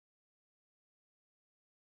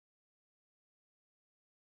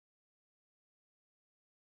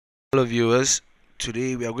Hello viewers,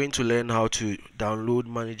 today we are going to learn how to download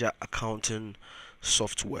manager accounting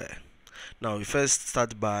software. Now we first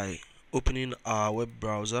start by opening our web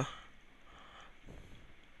browser.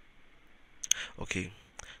 Okay,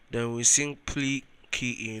 then we simply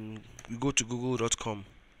key in, we go to google.com.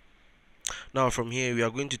 Now from here we are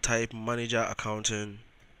going to type manager accounting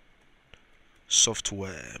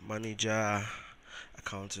software.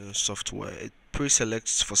 It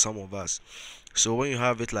pre-selects for some of us. So when you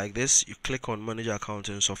have it like this, you click on manager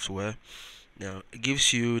accounting software. Now it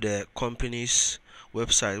gives you the company's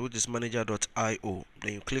website, which is manager.io.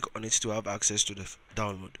 Then you click on it to have access to the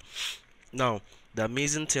download. Now the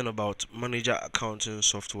amazing thing about manager accounting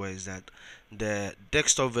software is that the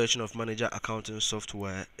desktop version of manager accounting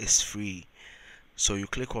software is free. So you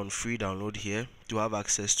click on free download here to have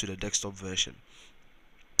access to the desktop version.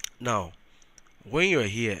 Now when you're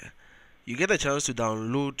here, you get a chance to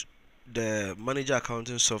download the manager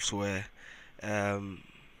accounting software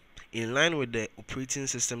in line with the operating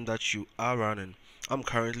system that you are running. I'm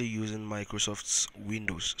currently using Microsoft's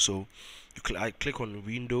Windows, so I click on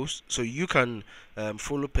Windows, so you can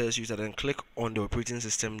follow pairs user and click on the operating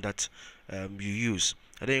system that you use,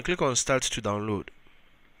 and then you click on start to download.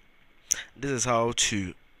 This is how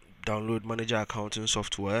to download manager accounting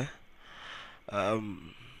software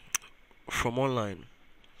from online.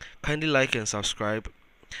 Kindly like and subscribe,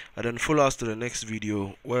 and then follow us to the next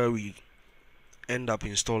video where we end up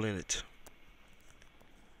installing it.